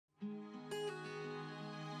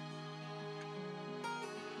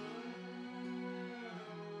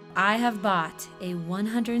I have bought a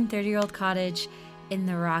 130-year-old cottage in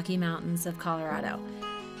the Rocky Mountains of Colorado.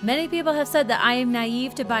 Many people have said that I am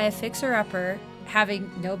naive to buy a fixer-upper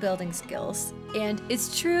having no building skills, and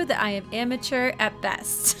it's true that I am amateur at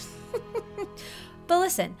best. But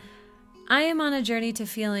listen, I am on a journey to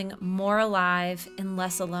feeling more alive and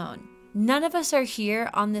less alone. None of us are here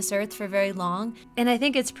on this earth for very long, and I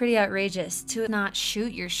think it's pretty outrageous to not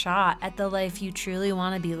shoot your shot at the life you truly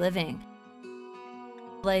want to be living.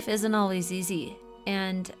 Life isn't always easy,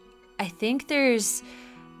 and I think there's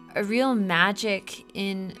a real magic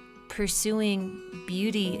in pursuing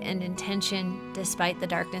beauty and intention despite the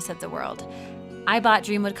darkness of the world. I bought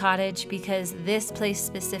Dreamwood Cottage because this place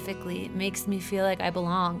specifically makes me feel like I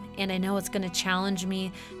belong, and I know it's going to challenge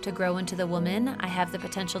me to grow into the woman I have the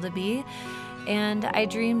potential to be, and I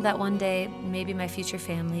dream that one day maybe my future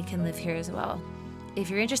family can live here as well.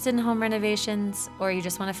 If you're interested in home renovations or you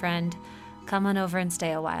just want a friend, come on over and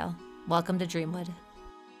stay a while. Welcome to Dreamwood.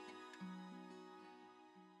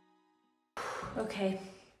 Okay,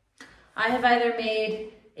 I have either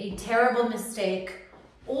made a terrible mistake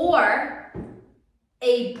or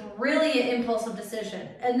a brilliant impulsive decision.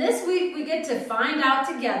 And this week we get to find out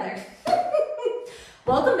together.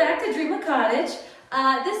 Welcome back to Dreamwood Cottage.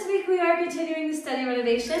 This week we are continuing the study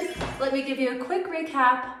renovation. Let me give you a quick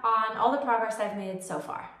recap on all the progress I've made so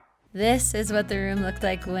far. This is what the room looked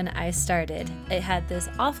like when I started. It had this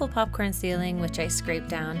awful popcorn ceiling, which I scraped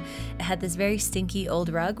down. It had this very stinky old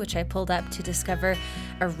rug, which I pulled up to discover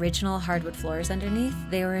original hardwood floors underneath.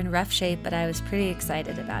 They were in rough shape, but I was pretty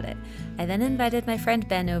excited about it. I then invited my friend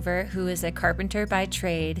Ben over, who is a carpenter by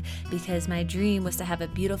trade, because my dream was to have a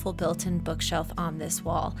beautiful built-in bookshelf on this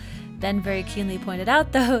wall. Ben very keenly pointed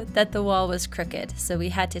out, though, that the wall was crooked, so we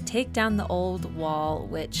had to take down the old wall,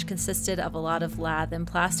 which consisted of a lot of lath and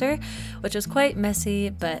plaster, which was quite messy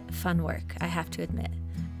but fun work, I have to admit.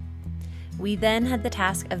 We then had the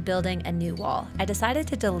task of building a new wall. I decided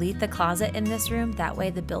to delete the closet in this room, that way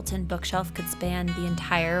the built-in bookshelf could span the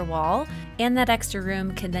entire wall, and that extra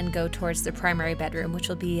room can then go towards the primary bedroom, which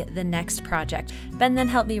will be the next project. Ben then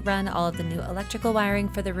helped me run all of the new electrical wiring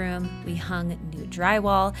for the room. We hung new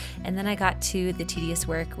drywall, and then I got to the tedious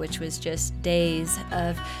work, which was just days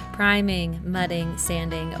of priming, mudding,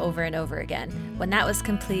 sanding over and over again. When that was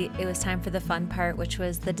complete, it was time for the fun part, which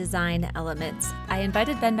was the design elements. I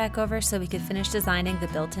invited Ben back over so we could finish designing the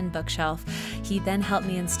built-in bookshelf. He then helped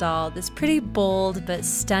me install this pretty bold but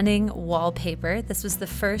stunning wallpaper. This was the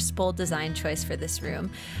first bold design choice for this room.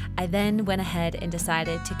 I then went ahead and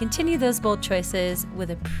decided to continue those bold choices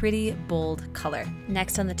with a pretty bold color.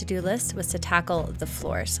 Next on the to-do list was to tackle the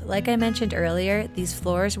floors. Like I mentioned earlier, these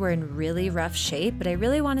floors were in really rough shape, but I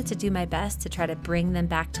really wanted to do my best to try to bring them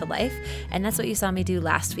back to life, and that's what you saw me do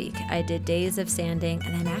last week. I did days of sanding,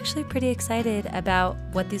 and I'm actually pretty excited about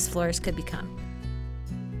what these floors could become.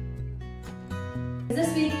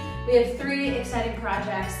 This week, we have 3 exciting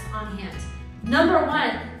projects on hand. Number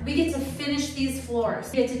 1, we get to finish these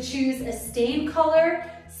floors. We get to choose a stain color,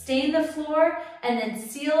 stain the floor, and then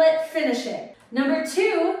seal it, finish it. Number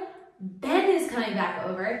 2, Ben is coming back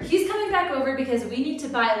over. He's coming back over because we need to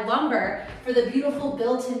buy lumber for the beautiful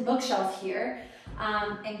built-in bookshelf here.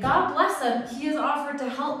 And God bless him, he has offered to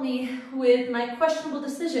help me with my questionable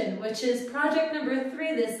decision, which is project number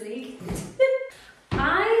 3 this week.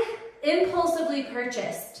 I impulsively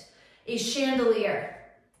purchased a chandelier.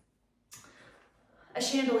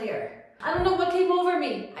 I don't know what came over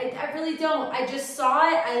me. I really don't. I just saw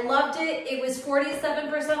it. I loved it. It was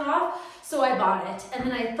 47% off, so I bought it. And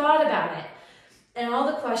then I thought about it, and all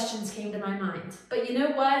the questions came to my mind. But you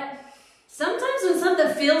know what? Sometimes when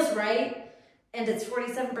something feels right and it's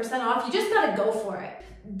 47% off, you just gotta go for it.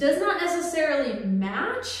 Does not necessarily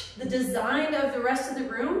match the design of the rest of the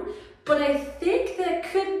room, but I think that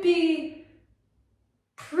could be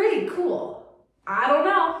pretty cool. I don't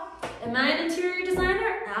know. Am I an interior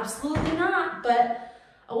designer? Absolutely not. But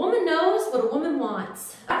a woman knows what a woman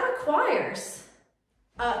wants. That requires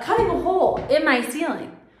cutting a hole in my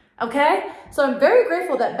ceiling, okay? So I'm very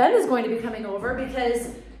grateful that Ben is going to be coming over because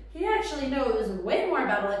he actually knows way more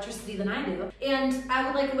about electricity than I do. And I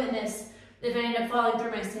would like a witness if I end up falling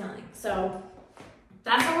through my ceiling. So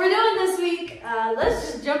that's what we're doing this week.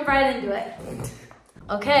 Let's just jump right into it.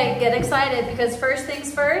 Okay, get excited because first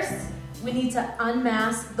things first, we need to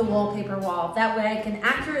unmask the wallpaper wall. That way I can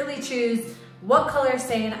accurately choose what color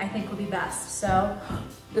stain I think will be best. So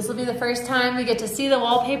this will be the first time we get to see the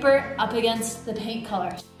wallpaper up against the paint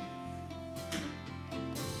color.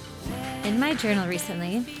 In my journal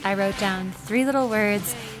recently, I wrote down 3 little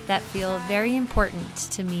words that feel very important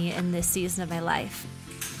to me in this season of my life.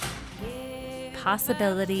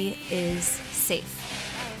 Possibility is safe.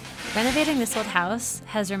 Renovating this old house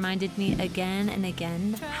has reminded me again and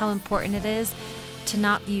again how important it is to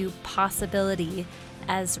not view possibility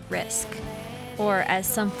as risk or as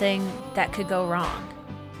something that could go wrong.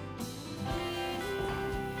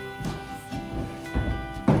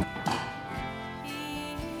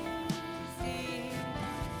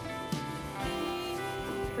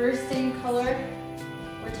 First stain color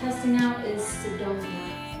we're testing out is Sedona.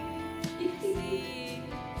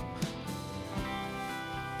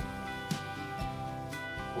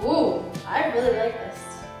 Ooh, I really like this.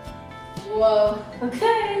 Whoa,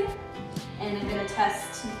 okay. And I'm gonna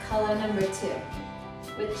test color number 2,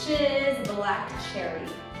 which is black cherry.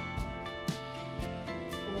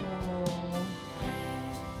 Whoa.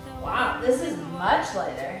 Wow, this is much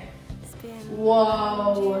lighter.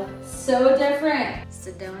 Whoa, so different.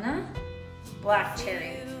 Sedona, black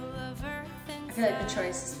cherry. I feel like the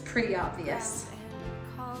choice is pretty obvious.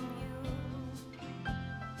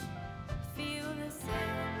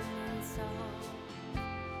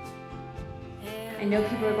 I know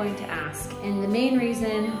people are going to ask, and the main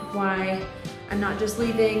reason why I'm not just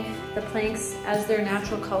leaving the planks as their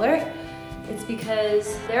natural color, it's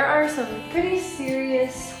because there are some pretty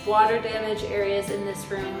serious water damage areas in this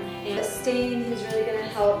room, and the stain is really going to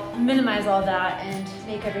help minimize all that and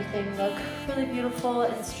make everything look really beautiful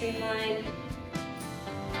and streamlined.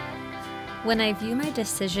 When I view my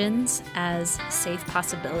decisions as safe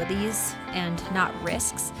possibilities and not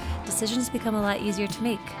risks, decisions become a lot easier to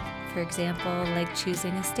make. For example, like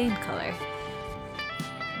choosing a stain color.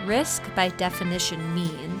 Risk, by definition,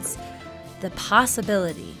 means the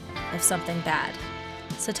possibility of something bad.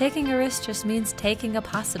 So taking a risk just means taking a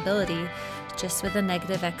possibility, just with a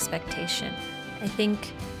negative expectation. I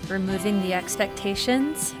think removing the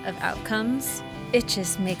expectations of outcomes, it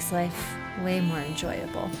just makes life way more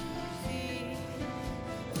enjoyable.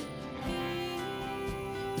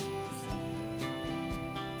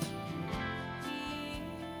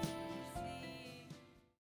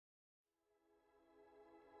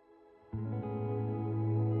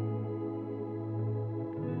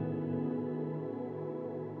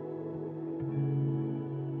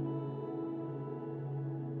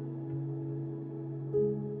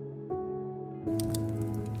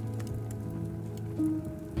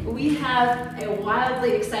 We have a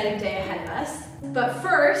wildly exciting day ahead of us. But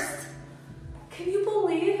first, can you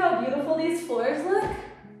believe how beautiful these floors look?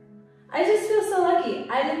 I just feel so lucky.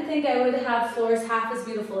 I didn't think I would have floors half as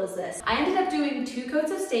beautiful as this. I ended up doing 2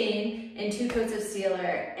 coats of stain and 2 coats of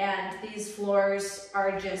sealer, and these floors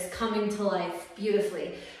are just coming to life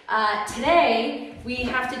beautifully. Today, we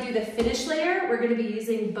have to do the finish layer. We're gonna be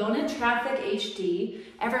using Bona Traffic HD.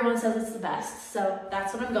 Everyone says it's the best, so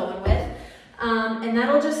that's what I'm going with. And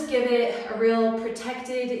that'll just give it a real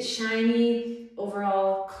protected, shiny,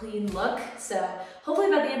 overall clean look. So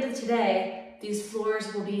hopefully by the end of today, these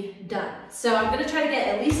floors will be done. So I'm gonna try to get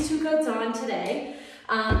at least 2 coats on today.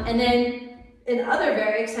 And then in other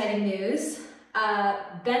very exciting news,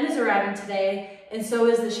 Ben is arriving today, and so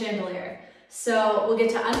is the chandelier. So we'll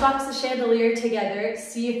get to unbox the chandelier together,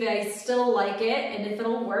 see if I still like it and if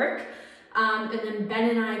it'll work. And then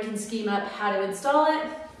Ben and I can scheme up how to install it,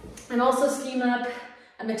 and also scheme up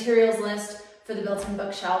a materials list for the built-in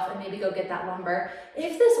bookshelf and maybe go get that lumber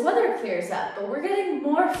if this weather clears up. But we're getting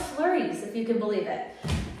more flurries, if you can believe it.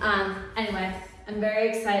 Anyway, I'm very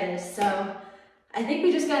excited. So I think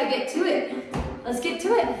we just gotta get to it. Let's get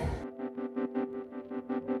to it.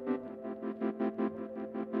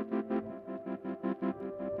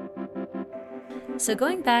 So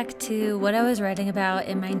going back to what I was writing about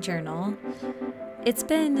in my journal, it's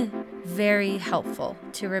been very helpful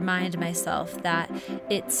to remind myself that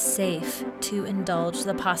it's safe to indulge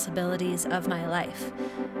the possibilities of my life.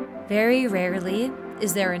 Very rarely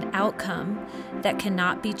is there an outcome that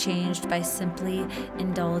cannot be changed by simply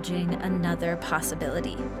indulging another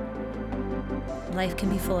possibility. Life can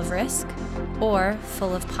be full of risk or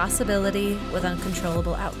full of possibility with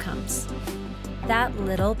uncontrollable outcomes. That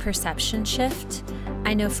little perception shift,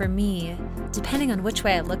 I know for me, depending on which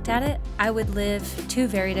way I looked at it, I would live 2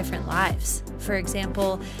 very different lives. For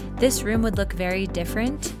example, this room would look very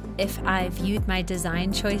different if I viewed my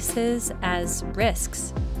design choices as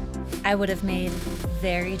risks. I would have made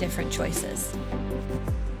very different choices.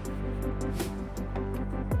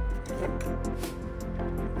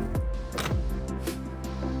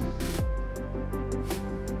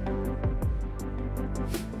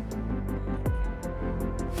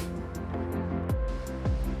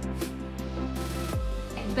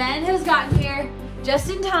 Ben has gotten here just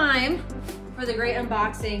in time for the great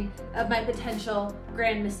unboxing of my potential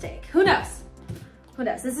grand mistake. Who knows? Who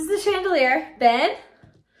knows? This is the chandelier. Ben,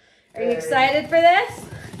 are you excited for this?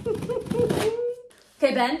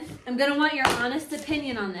 Okay, Ben, I'm gonna want your honest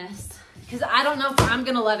opinion on this because I don't know if I'm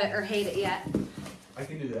gonna love it or hate it yet. I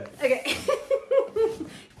can do that. Okay.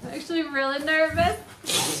 I'm actually really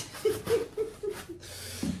nervous.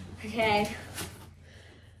 Okay.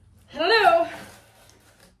 I don't know.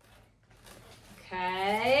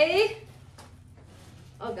 Okay.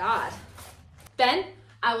 Oh God. Ben,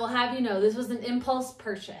 I will have you know, this was an impulse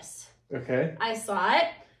purchase. Okay. I saw it.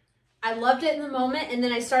 I loved it in the moment, and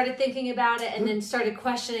then I started thinking about it and then started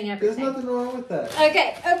questioning everything. There's nothing wrong with that.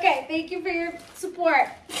 Okay. Thank you for your support.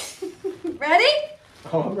 Ready?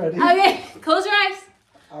 Oh, I'm ready. Okay. Close your eyes.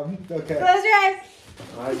 Okay. Close your eyes.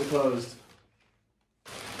 Eyes are closed.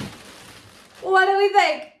 What do we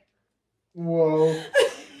think? Whoa.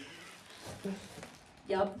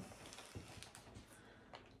 Yup.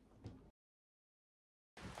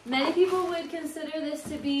 Many people would consider this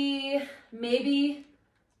to be maybe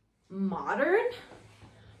modern,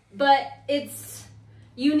 but it's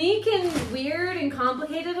unique and weird and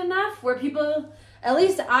complicated enough where people, at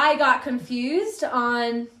least I got confused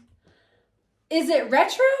on, is it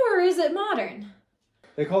retro or is it modern?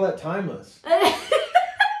 They call that timeless.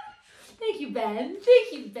 Thank you, Ben.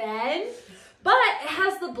 Thank you, Ben. But it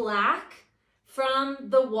has the black from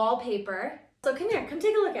the wallpaper. So come here, come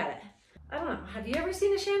take a look at it. I don't know, have you ever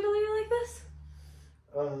seen a chandelier like this?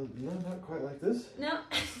 No, not quite like this. No.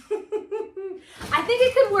 I think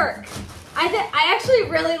it could work. I actually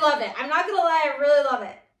really love it. I'm not gonna lie, I really love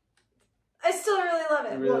it. I still really love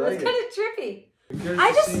it. Really like it's kind of trippy. I'm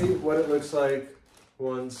curious to see what it looks like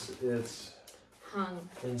once it's hung.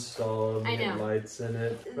 Installed. I know. And lights in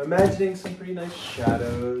it. I'm imagining some pretty nice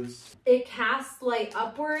shadows. It casts light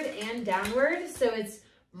upward and downward, so it's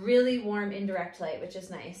really warm indirect light, which is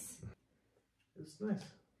nice. It's nice.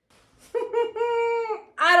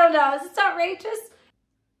 I don't know. Is this outrageous?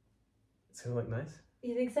 It's gonna look nice.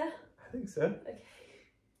 You think so? I think so. Okay.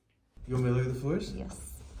 You want me to look at the floors?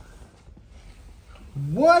 Yes.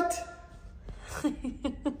 What?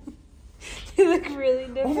 They look really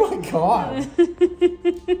different. Oh my god.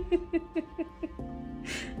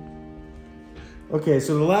 Okay,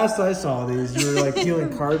 so the last I saw these, you were like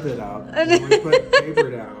peeling carpet out. You were putting paper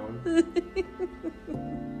down.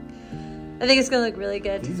 I think it's gonna look really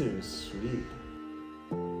good. These are sweet.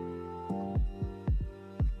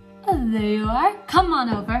 Oh, there you are. Come on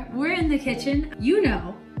over. We're in the kitchen. You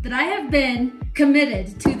know that I have been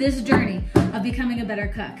committed to this journey of becoming a better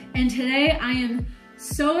cook. And today I am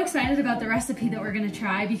so excited about the recipe that we're gonna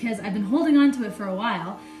try because I've been holding on to it for a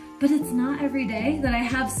while. But it's not every day that I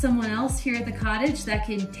have someone else here at the cottage that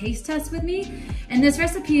can taste test with me. And this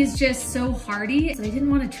recipe is just so hearty, so I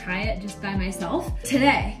didn't want to try it just by myself.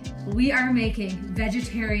 Today, we are making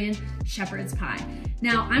vegetarian shepherd's pie.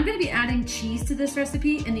 Now, I'm gonna be adding cheese to this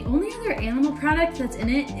recipe, and the only other animal product that's in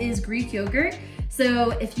it is Greek yogurt.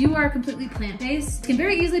 So if you are completely plant-based, you can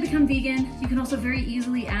very easily become vegan. You can also very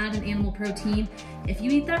easily add an animal protein if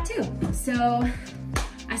you eat that too. So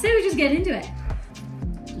I say we just get into it.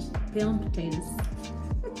 Peeling potatoes.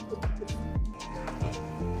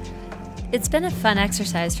 It's been a fun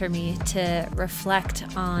exercise for me to reflect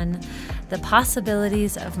on the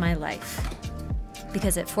possibilities of my life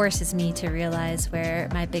because it forces me to realize where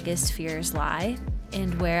my biggest fears lie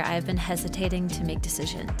and where I've been hesitating to make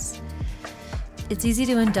decisions. It's easy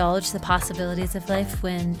to indulge the possibilities of life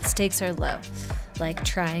when stakes are low, like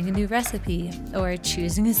trying a new recipe or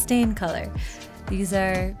choosing a stain color. These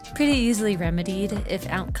are pretty easily remedied if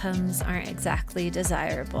outcomes aren't exactly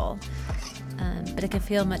desirable, but it can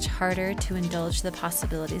feel much harder to indulge the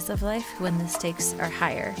possibilities of life when the stakes are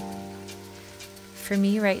higher. For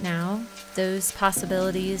me right now, those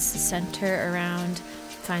possibilities center around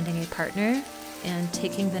finding a partner and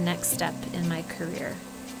taking the next step in my career.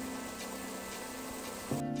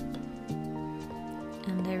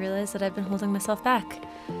 And I realize that I've been holding myself back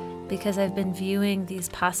because I've been viewing these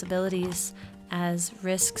possibilities as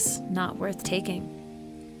risks not worth taking.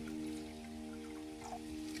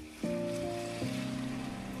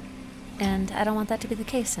 And I don't want that to be the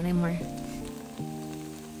case anymore.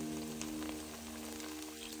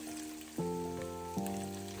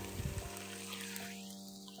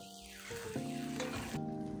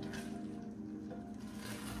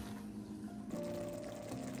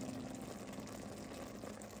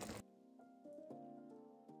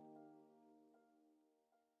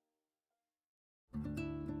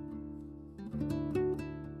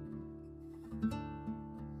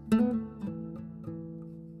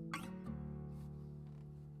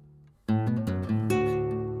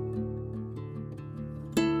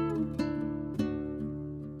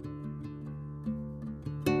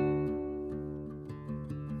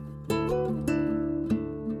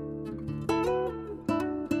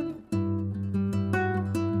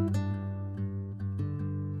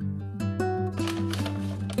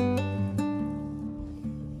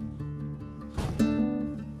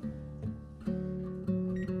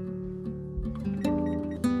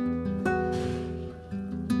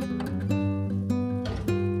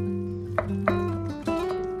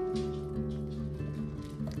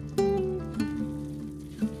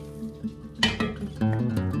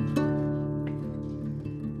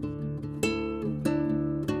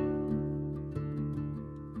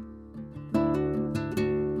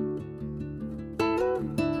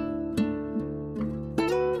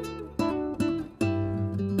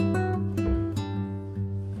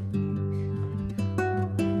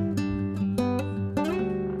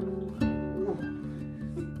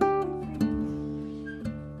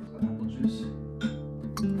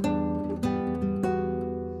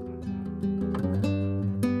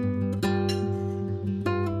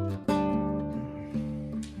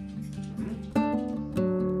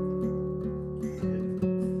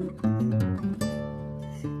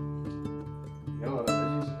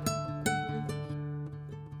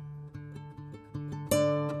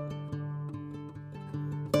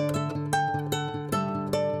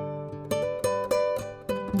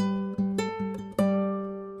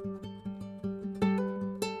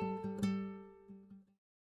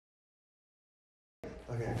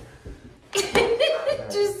 Okay.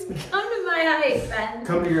 Just come to my height, Ben.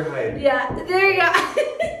 Come to your height. Yeah, there you go.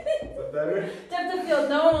 Is that better? Depth of field,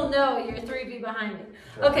 no one will know you're 3 feet behind me.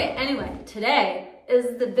 Okay, anyway, today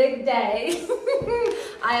is the big day.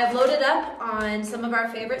 I have loaded up on some of our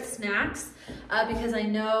favorite snacks because I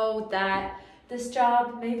know that this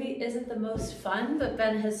job maybe isn't the most fun, but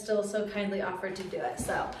Ben has still so kindly offered to do it.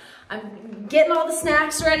 So I'm getting all the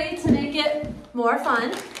snacks ready to make it more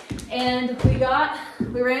fun. And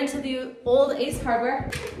we ran to the old Ace Hardware.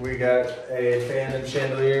 We got a fan and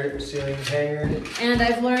chandelier ceiling hanger. And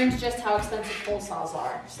I've learned just how expensive pole saws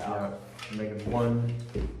are, so. Yeah, I'm making one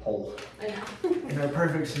hole. I know. In our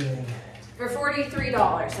perfect ceiling. For $43,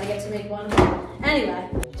 I get to make one hole. Anyway.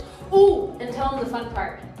 Ooh, and tell them the fun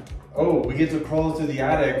part. Oh, we get to crawl through the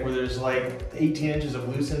attic where there's like 18 inches of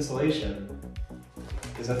loose insulation.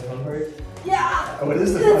 Is that the fun part? Yeah! Oh, it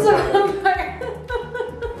is the That's fun part. the fun part.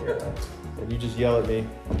 Yeah. And you just yell at me.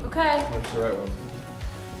 Okay. What's the right one?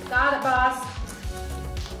 Got it, boss.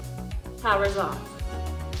 Power's off.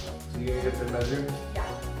 So you gonna get the measure? Yeah.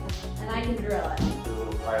 And I can drill it. Do a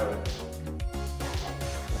little pilot.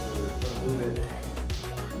 Move it.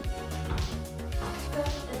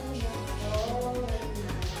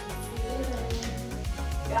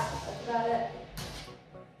 Yeah, that's about it.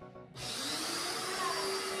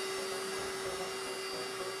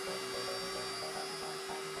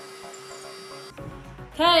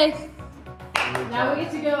 Okay, now we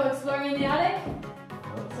get to go exploring in the attic.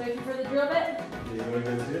 Searching for the drill bit. Do you want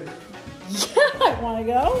to go too? Yeah, I want to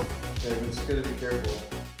go. Okay, we just gotta be careful.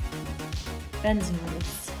 Ben's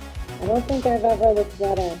nervous. I don't think I've ever looked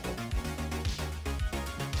better.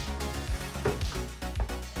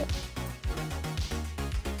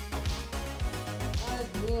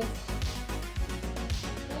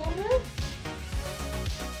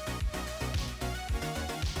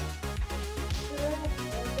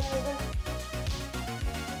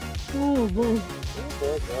 Oh boy.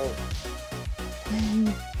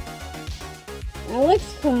 That looks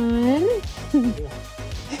fun.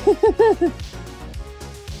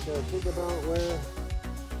 So think about where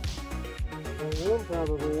the room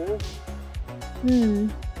probably is.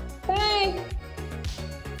 Bang!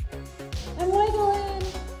 I'm wiggling.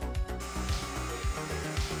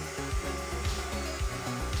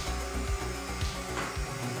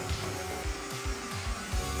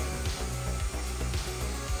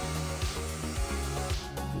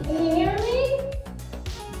 Can you hear me?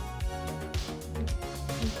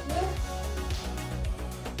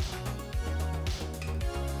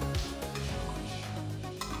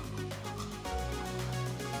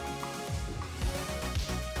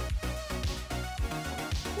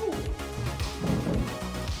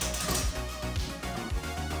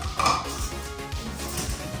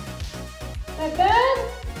 That good?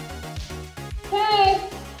 Okay.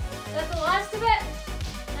 That's the last of it?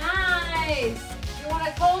 Nice. You want a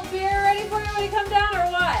cold beer ready for you when you come down or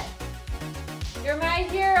what? You're my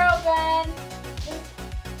hero, Ben.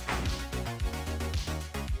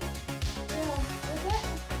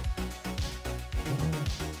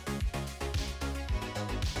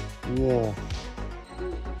 Yeah.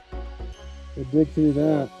 We'll dig through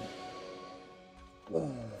that.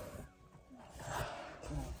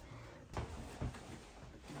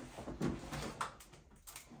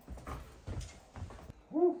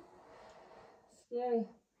 Scary.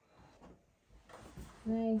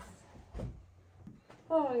 Nice.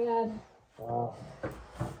 Oh my god. Wow.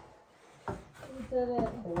 You did it.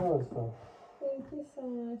 That was fun. Thank you so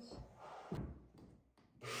much.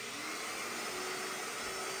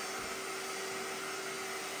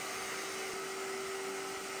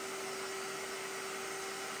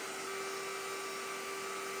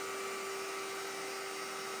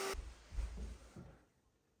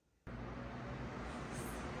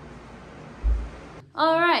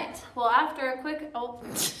 All right, well, after a quick, oh,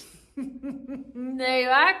 there you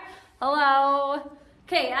are. Hello.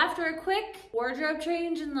 Okay, after a quick wardrobe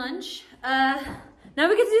change and lunch, now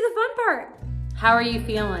we get to do the fun part. How are you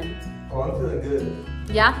feeling? Oh, I'm feeling good.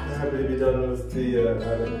 Yeah? I'm happy to be done with the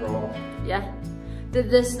attic crawl. Yeah. Did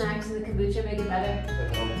the snacks and the kombucha make it better?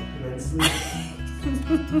 That helped immensely.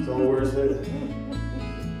 It's all worth it.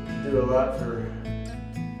 Do a lot for,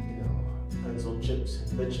 you know, pencil chips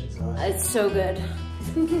and bitchin' sauce. It's so good.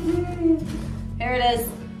 Here it is.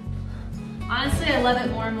 Honestly, I love it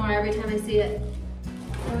more and more every time I see it.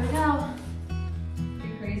 There we go.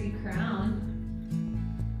 Your crazy crown.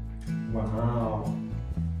 Wow.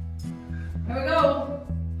 Here we go.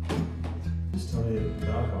 Just tell me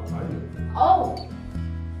about how high you Oh.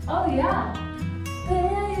 Oh, yeah.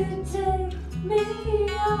 Will you take me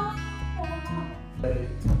on?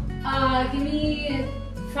 Give me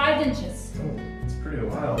 5 inches. Oh, it's pretty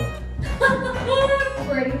wild.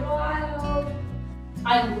 Pretty wild.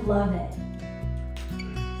 I love it.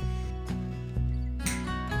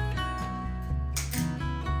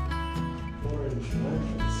 Orange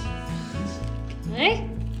mattress. Hey?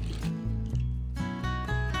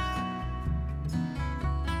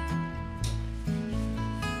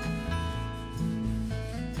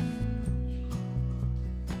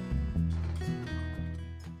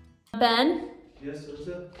 Ben, Yes,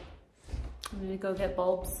 Lisa? I'm gonna go get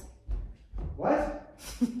bulbs. What?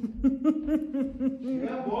 You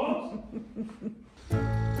got balls? My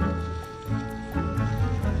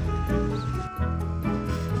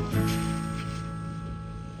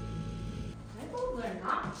bulbs are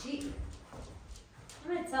not cheap.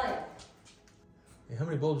 I'm gonna tell you. Hey, how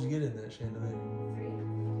many bulbs you get in that chandelier? 3.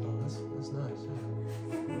 Oh, that's nice.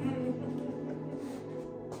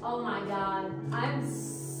 Oh my god, I'm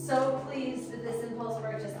so pleased with this impulse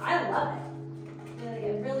purchase. I love it. Like,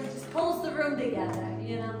 it really just pulls the room together,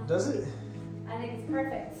 you know? Does it? I think it's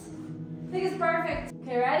perfect. I think it's perfect.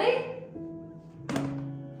 Okay, ready?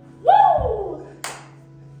 Woo!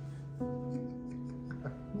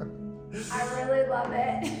 I really love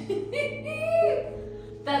it.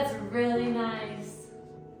 That's really nice.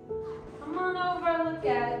 Come on over, look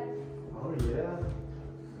at it. Oh, yeah.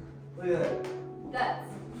 Look at that. That's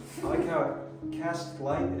I like how it casts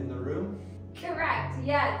light in the room. correct,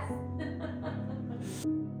 yes.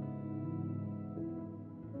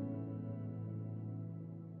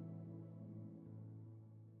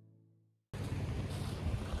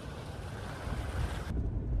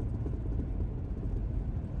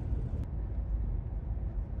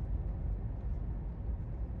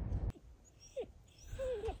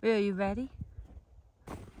 Are you ready?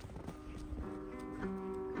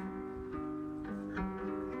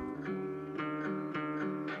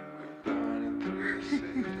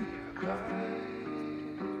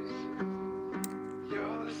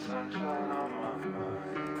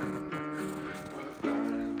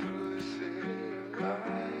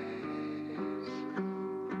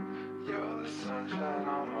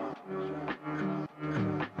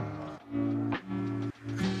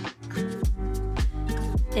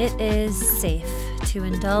 It is safe to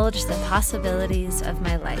indulge the possibilities of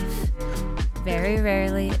my life. Very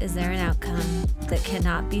rarely is there an outcome that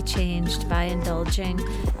cannot be changed by indulging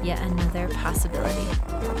yet another possibility.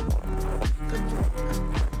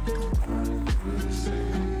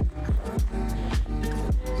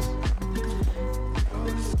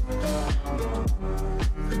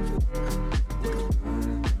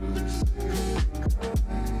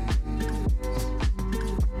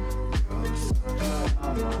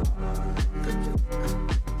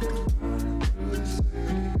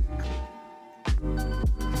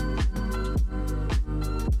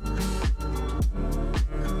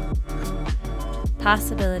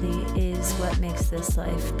 Possibility is what makes this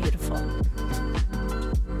life beautiful.